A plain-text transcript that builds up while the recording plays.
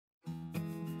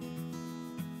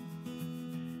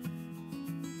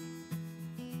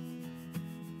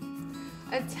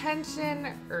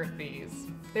Attention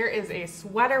Earthies. There is a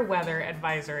sweater weather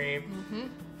advisory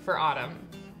for autumn.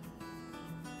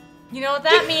 You know what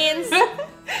that means.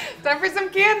 Time for some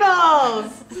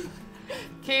candles.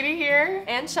 Katie here.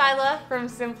 And Shyla. From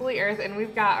Simply Earth, and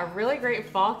we've got a really great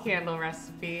fall candle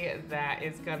recipe that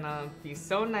is gonna be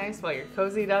so nice while you're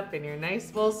cozied up in your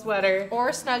nice wool sweater. Or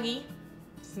Snuggie.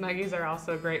 Snuggies are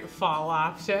also a great fall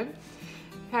option.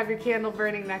 Have your candle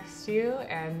burning next to you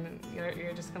and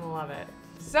you're just gonna love it.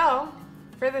 So,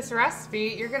 for this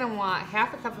recipe, you're gonna want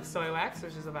half a cup of soy wax,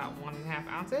 which is about 1.5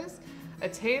 ounces, a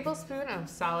tablespoon of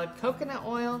solid coconut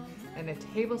oil, and a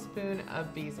tablespoon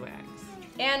of beeswax.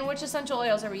 And which essential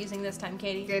oils are we using this time,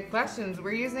 Katie? Good questions.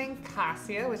 We're using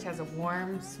Cassia, which has a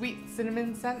warm, sweet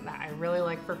cinnamon scent that I really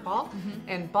like for fall,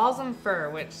 and Balsam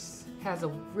Fir, which has a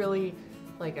really,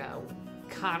 like a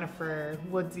conifer,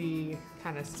 woodsy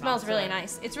kind of smell. Smells really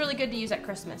nice. It's really good to use at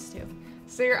Christmas too.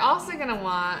 So you're also gonna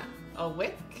want a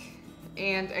wick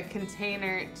and a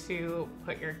container to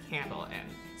put your candle in.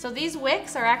 So these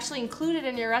wicks are actually included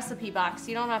in your recipe box.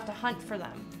 You don't have to hunt for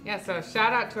them. Yeah, so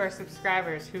shout out to our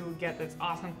subscribers who get this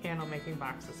awesome candle making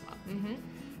box this month.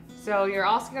 So you're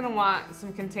also gonna want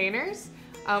some containers,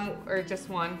 or just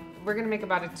one. We're gonna make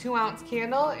about a 2-ounce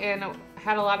candle, and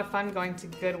had a lot of fun going to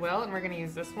Goodwill, and we're gonna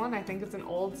use this one. I think it's an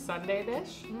old Sunday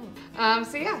dish.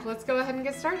 So yeah, let's go ahead and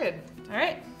get started. All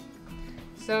right.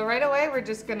 So right away, we're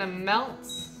just gonna melt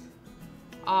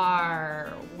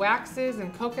our waxes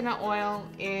and coconut oil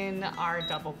in our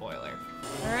double boiler.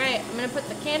 All right, I'm gonna put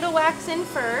the candle wax in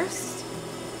first.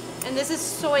 And this is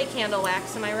soy candle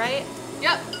wax, am I right?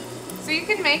 Yep. So you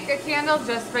can make a candle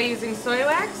just by using soy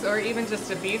wax or even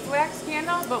just a beeswax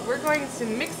candle, but we're going to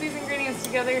mix these ingredients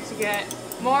together to get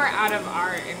more out of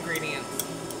our ingredients.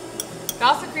 It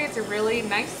also creates a really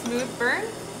nice smooth burn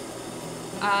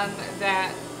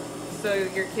so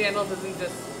your candle doesn't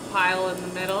just pile in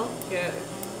the middle.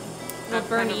 It'll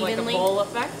burn kind of like evenly. a bowl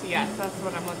effect. Yes, that's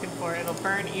what I'm looking for. It'll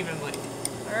burn evenly.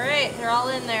 All right, they're all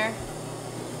in there.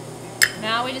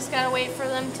 Now we just gotta wait for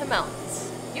them to melt.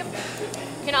 Yep.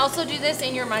 You can also do this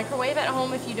in your microwave at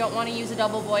home if you don't want to use a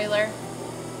double boiler.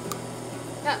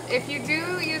 Yeah, if you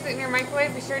do use it in your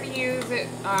microwave, be sure to use it,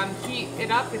 heat it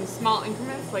up in small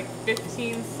increments, like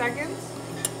 15 seconds.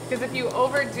 Because if you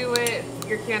overdo it,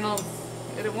 your candles,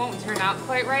 it won't turn out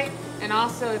quite right. And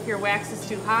also, if your wax is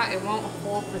too hot, it won't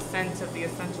hold the scent of the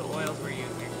essential oils we're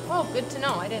using. Oh, good to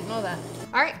know. I didn't know that.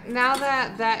 All right, now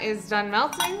that that is done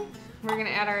melting, we're gonna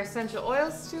add our essential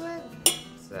oils to it.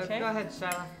 So Okay. Go ahead,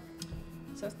 Shyla.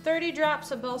 So 30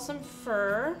 drops of Balsam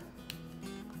Fir.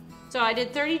 So I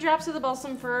did 30 drops of the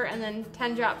Balsam Fir and then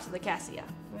 10 drops of the Cassia.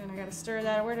 And I gotta stir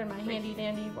that. Where did my handy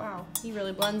dandy? Wow, he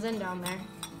really blends in down there.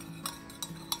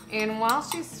 And while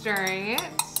she's stirring it,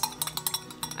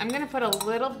 I'm gonna put a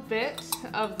little bit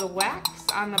of the wax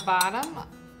on the bottom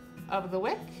of the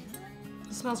wick.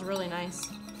 It smells really nice.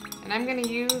 And I'm gonna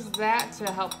use that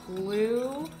to help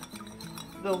glue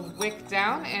the wick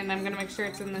down, and I'm gonna make sure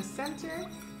it's in the center.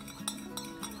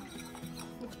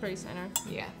 Looks pretty centered.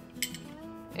 Yeah.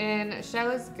 And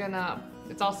Shyla's gonna,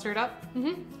 it's all stirred up?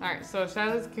 All right, so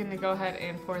Shyla's gonna go ahead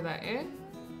and pour that in.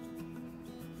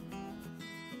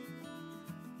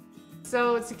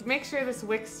 So to make sure this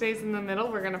wick stays in the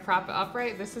middle, we're gonna prop it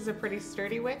upright. This is a pretty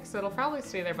sturdy wick, so it'll probably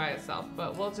stay there by itself,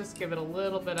 but we'll just give it a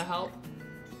little bit of help.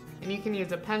 And you can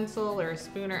use a pencil or a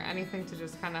spoon or anything to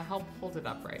just kind of help hold it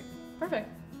upright. Perfect.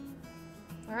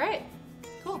 All right.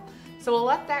 Cool. So we'll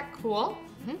let that cool.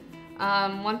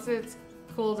 Once it's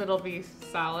cooled, it'll be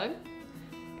solid.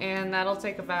 And that'll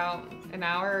take about an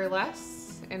hour or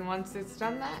less. And once it's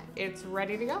done that, it's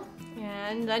ready to go.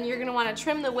 And then you're gonna wanna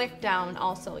trim the wick down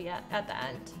also at the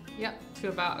end. Yep, to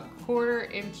about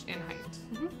 1/4 inch in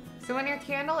height. So when your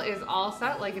candle is all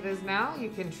set like it is now, you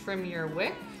can trim your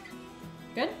wick.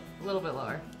 Good? A little bit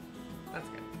lower. That's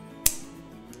good.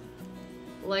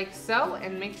 Like so,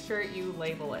 and make sure you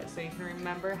label it so you can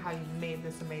remember how you made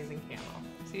this amazing candle.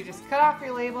 So you just cut off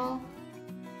your label.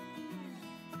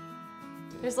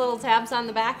 There's little tabs on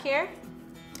the back here.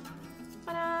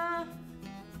 Ta-da!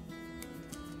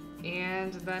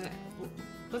 And then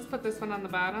let's put this one on the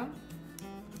bottom.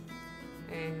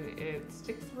 And it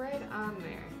sticks right on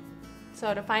there.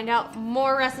 So to find out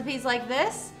more recipes like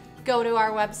this, go to our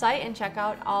website and check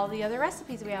out all the other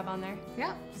recipes we have on there.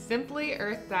 Yep,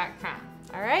 simplyearth.com.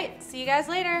 All right, see you guys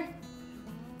later.